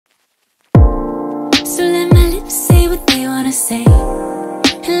wanna say,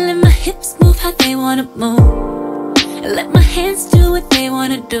 and let my hips move how they wanna move, and let my hands do what they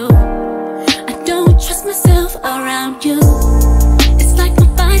wanna do. I don't trust myself around you. It's like my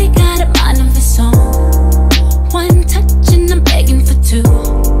body got a mind of its own. One touch and I'm begging for two.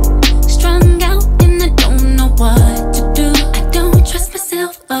 Strung out and I don't know what to do. I don't trust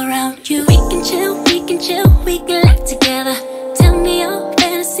myself around you. We can chill, we can chill, we can laugh together. Tell me your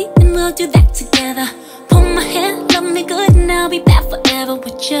fantasy and we'll do that together. Pull my hair, love me good and I'll be back forever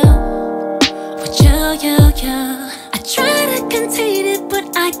with you. With you. I try to contain it but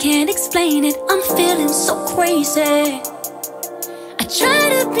I can't explain it. I'm feeling so crazy. I try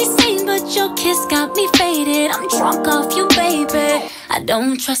to be sane but your kiss got me faded. I'm drunk off you, baby. I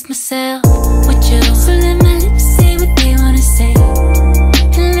don't trust myself with you. So let my lips say what they wanna say,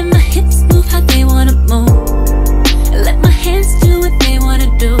 and let my hips move how they wanna move, and let my hands do what they wanna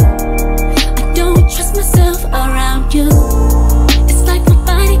do. I don't trust myself around you. It's like my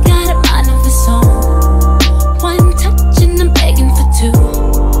body got a mind of its own. One touch and I'm begging for two.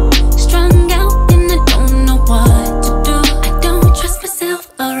 Strung out and I don't know what to do. I don't trust myself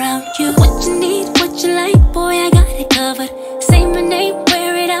around you. What you need, what you like, boy, I got it covered. Say my name,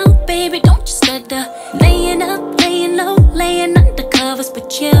 wear it out, baby, don't you stutter. Laying up, laying low, laying under covers with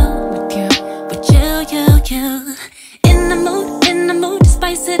you. In the mood to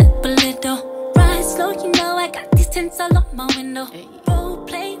spice it up a little. Ride slow, you know I got these tints all on my window.